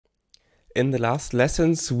In the last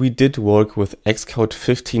lessons, we did work with Xcode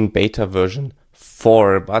 15 beta version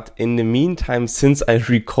 4, but in the meantime, since I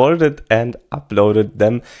recorded and uploaded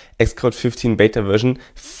them, Xcode 15 beta version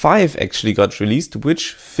 5 actually got released,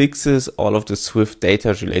 which fixes all of the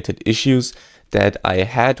SwiftData related issues that I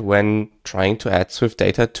had when trying to add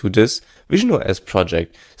SwiftData to this visionOS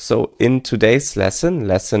project. So in today's lesson,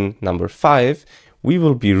 lesson number 5, we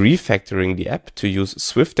will be refactoring the app to use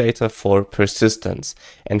SwiftData for persistence.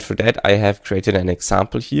 And for that, I have created an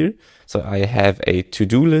example here. So I have a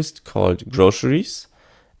to-do list called groceries.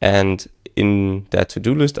 And in that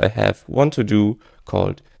to-do list, I have one to-do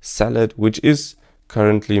called salad, which is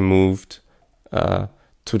currently moved to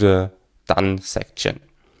the done section.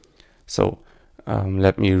 So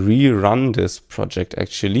let me rerun this project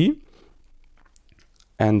actually.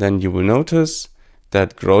 And then you will notice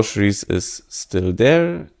that groceries is still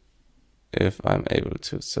there, if I'm able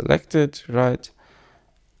to select it, right?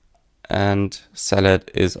 And salad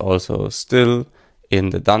is also still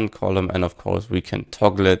in the done column, and of course we can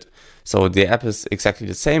toggle it. So the app is exactly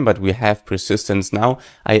the same, but we have persistence now.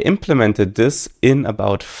 I implemented this in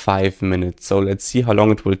about 5 minutes. So let's see how long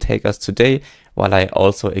it will take us today, while I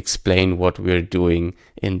also explain what we're doing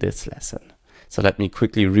in this lesson. So let me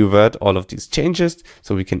quickly revert all of these changes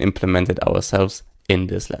so we can implement it ourselves in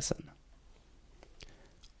this lesson.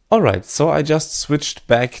 Alright, so I just switched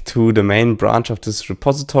back to the main branch of this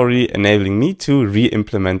repository, enabling me to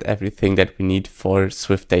re-implement everything that we need for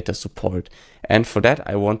SwiftData support. And for that,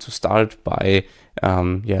 I want to start by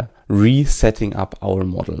resetting up our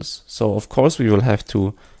models. So of course, we will have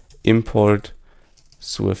to import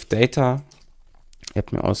SwiftData.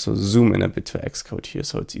 Let me also zoom in a bit to Xcode here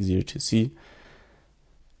so it's easier to see.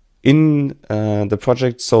 In the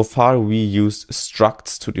project so far, we used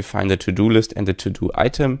structs to define the to-do list and the to-do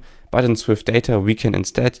item, but in SwiftData, we can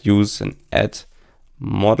instead use an add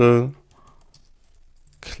model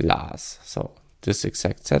class. So this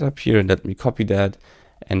exact setup here, and let me copy that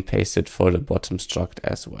and paste it for the bottom struct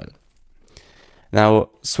as well.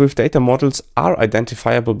 Now, SwiftData models are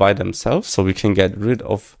identifiable by themselves, so we can get rid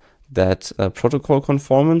of that protocol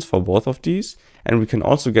conformance for both of these. And we can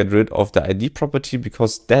also get rid of the ID property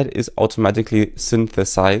because that is automatically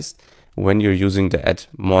synthesized when you're using the add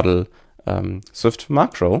model Swift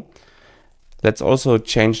macro. Let's also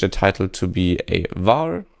change the title to be a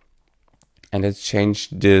var. And let's change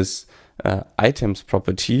this items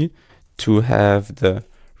property to have the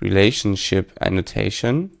relationship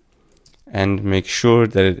annotation and make sure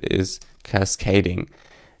that it is cascading.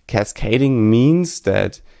 Cascading means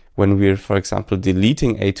that when we're, for example,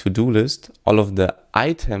 deleting a to-do list, all of the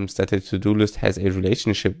items that a to-do list has a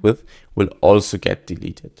relationship with will also get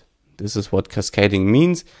deleted. This is what cascading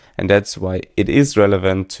means, and that's why it is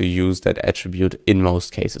relevant to use that attribute in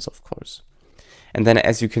most cases, of course. And then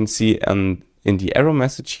as you can see in the error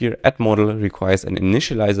message here, add model requires an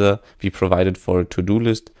initializer be provided for a to-do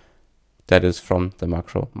list that is from the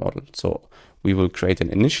macro model. So we will create an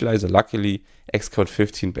initializer. Luckily, Xcode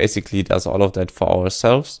 15 basically does all of that for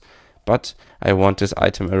ourselves, but I want this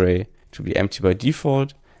item array to be empty by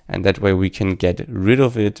default, and that way we can get rid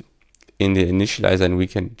of it in the initializer and we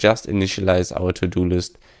can just initialize our to-do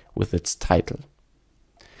list with its title.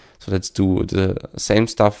 So let's do the same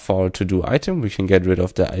stuff for our to-do item. We can get rid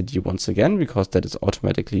of the ID once again because that is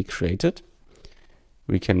automatically created.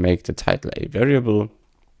 We can make the title a variable,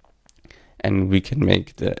 and we can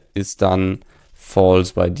make the isDone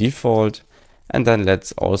false by default. And then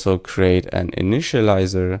let's also create an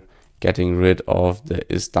initializer, getting rid of the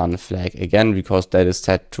isDone flag again, because that is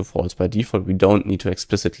set to false by default. We don't need to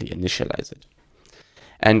explicitly initialize it.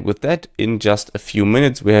 And with that, in just a few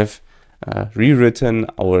minutes, we have rewritten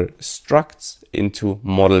our structs into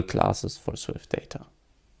model classes for SwiftData.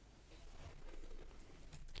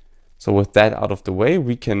 So with that out of the way,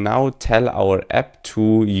 we can now tell our app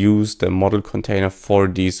to use the model container for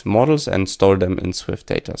these models and store them in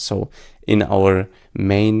SwiftData. So in our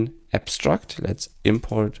main abstract, let's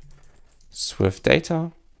import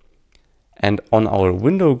SwiftData. And on our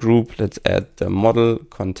window group, let's add the model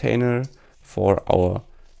container for our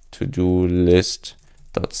to-do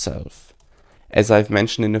list.self. As I've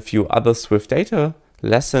mentioned in a few other SwiftData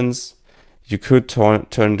lessons, you could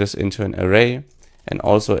turn this into an array and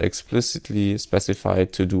also explicitly specify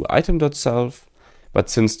to-do item.self.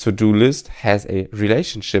 But since to-do list has a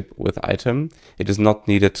relationship with item, it is not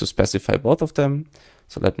needed to specify both of them.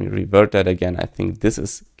 So let me revert that again. I think this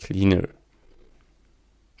is cleaner.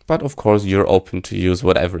 But of course, you're open to use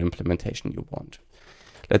whatever implementation you want.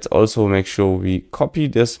 Let's also make sure we copy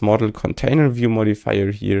this model container view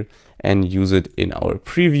modifier here and use it in our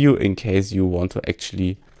preview in case you want to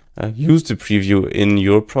actually use the preview in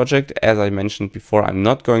your project. As I mentioned before, I'm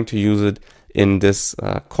not going to use it in this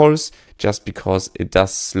course just because it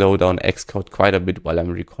does slow down Xcode quite a bit while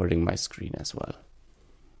I'm recording my screen as well.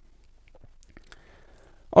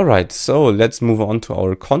 Alright, so let's move on to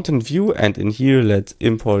our content view, and in here let's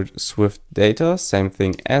import SwiftData, same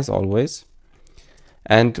thing as always.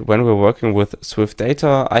 And when we're working with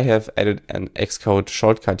SwiftData, I have added an Xcode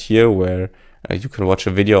shortcut here where you can watch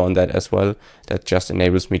a video on that as well. That just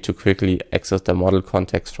enables me to quickly access the model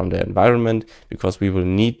context from the environment, because we will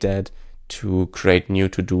need that to create new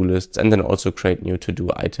to-do lists and then also create new to-do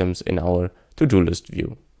items in our to-do list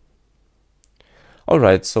view.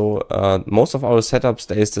 Alright, so most of our setup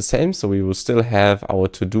stays the same, so we will still have our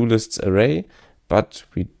to-do lists array, but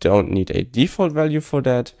we don't need a default value for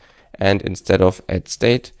that. And instead of add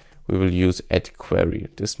state, we will use add query.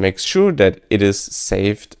 This makes sure that it is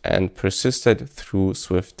saved and persisted through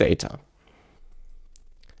SwiftData.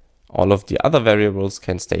 All of the other variables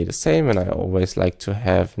can stay the same, and I always like to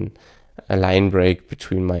have a line break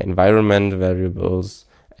between my environment variables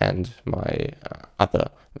and my other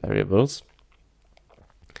variables.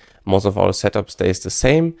 Most of our setup stays the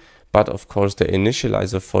same, but of course the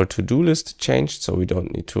initializer for to-do list changed, so we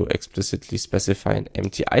don't need to explicitly specify an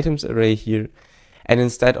empty items array here. And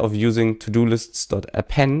instead of using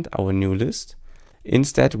TodoLists.append, our new list,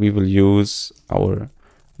 instead we will use our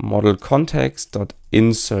model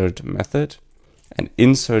context.insert method and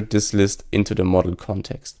insert this list into the model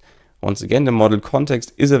context. Once again, the model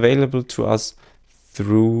context is available to us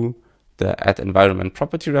through the add environment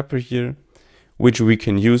property wrapper here, which we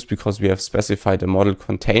can use because we have specified a model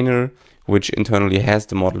container, which internally has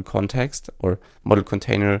the model context, or model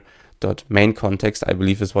container.main context, I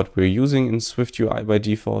believe is what we're using in SwiftUI by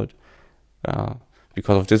default.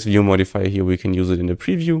 Because of this view modifier here, we can use it in the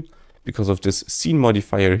preview. Because of this scene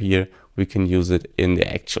modifier here, we can use it in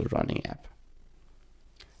the actual running app.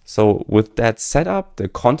 So with that setup, the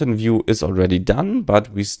content view is already done,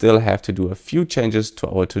 but we still have to do a few changes to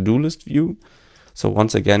our to-do list view. So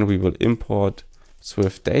once again, we will import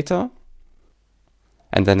SwiftData,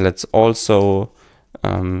 and then let's also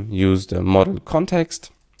use the model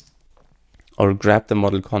context, or grab the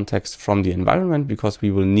model context from the environment, because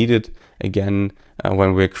we will need it again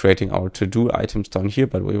when we're creating our to-do items down here,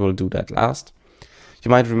 but we will do that last.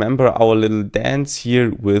 You might remember our little dance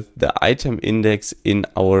here with the item index in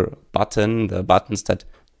our button, the buttons that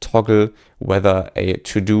toggle whether a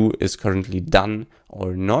to-do is currently done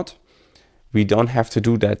or not. We don't have to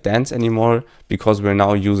do that dance anymore because we're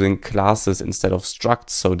now using classes instead of structs.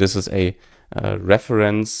 So this is a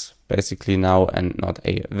reference basically now and not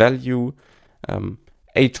a value.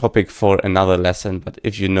 A topic for another lesson, but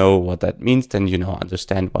if you know what that means, then you now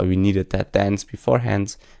understand why we needed that dance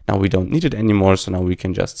beforehand. Now we don't need it anymore, so now we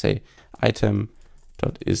can just say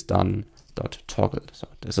item.isDone.toggle. So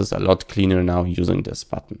this is a lot cleaner now using this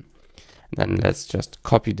button. And then let's just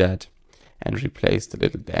copy that and replace the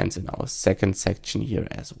little dance in our second section here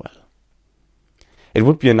as well. It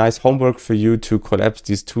would be a nice homework for you to collapse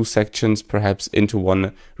these two sections perhaps into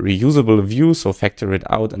one reusable view, so factor it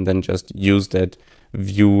out and then just use that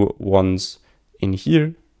view once in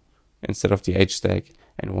here instead of the h-stack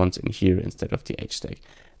and once in here instead of the h-stack.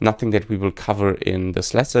 Nothing that we will cover in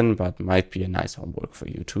this lesson, but might be a nice homework for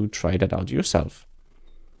you to try that out yourself.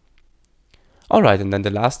 All right, and then the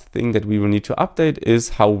last thing that we will need to update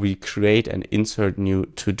is how we create and insert new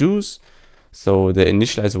to-dos. So the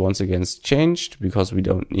initializer once again is changed because we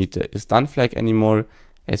don't need the isDone flag anymore.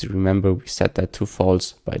 As you remember, we set that to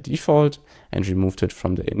false by default and removed it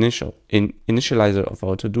from the initializer of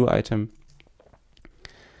our to-do item.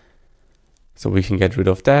 So we can get rid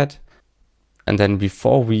of that. And then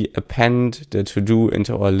before we append the to-do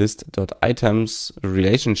into our list.items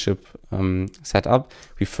relationship setup,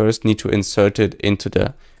 we first need to insert it into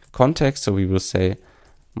the context. So we will say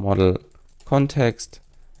model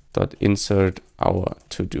context.insert our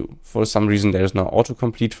to-do. For some reason, there's no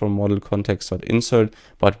autocomplete for model context.insert,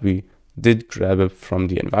 but we did grab it from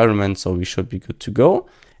the environment, so we should be good to go.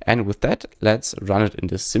 And with that, let's run it in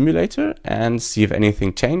the simulator and see if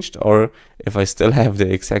anything changed, or if I still have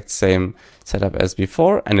the exact same setup as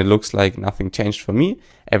before. And it looks like nothing changed for me.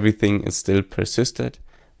 Everything is still persisted.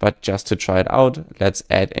 But just to try it out, let's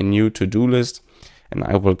add a new to-do list, and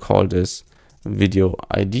I will call this video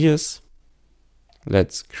ideas.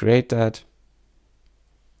 Let's create that.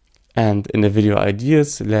 And in the video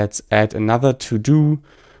ideas, let's add another to-do.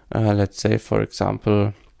 Let's say, for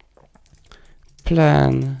example,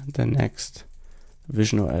 plan the next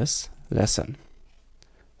visionOS lesson.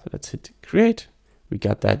 So let's hit create. We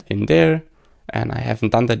got that in there, and I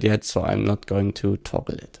haven't done that yet, so I'm not going to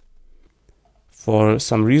toggle it. For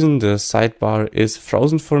some reason, the sidebar is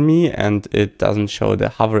frozen for me and it doesn't show the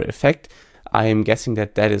hover effect. I am guessing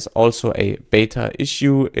that that is also a beta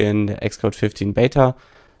issue in the Xcode 15 beta.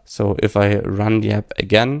 So if I run the app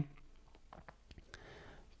again,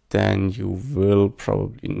 then you will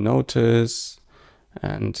probably notice,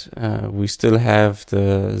 and we still have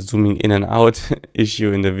the zooming in and out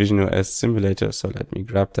issue in the visionOS simulator. So let me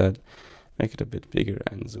grab that, make it a bit bigger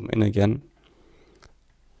and zoom in again.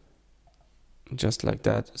 Just like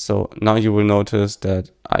that. So now you will notice that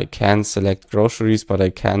I can select groceries, but I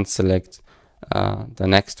can't select the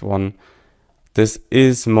next one. This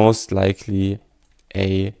is most likely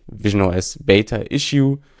a visionOS beta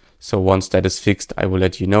issue. So once that is fixed, I will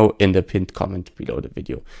let you know in the pinned comment below the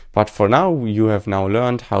video. But for now, you have now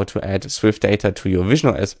learned how to add SwiftData to your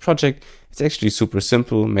visionOS project. It's actually super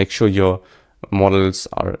simple. Make sure your models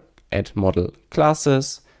are at model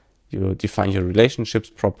classes. You define your relationships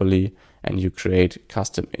properly and you create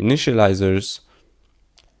custom initializers.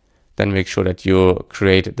 Then make sure that you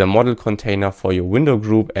create the model container for your window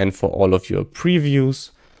group and for all of your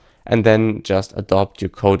previews. And then just adopt your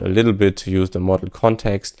code a little bit to use the model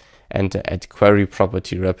context and the add query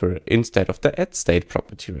property wrapper instead of the add state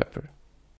property wrapper.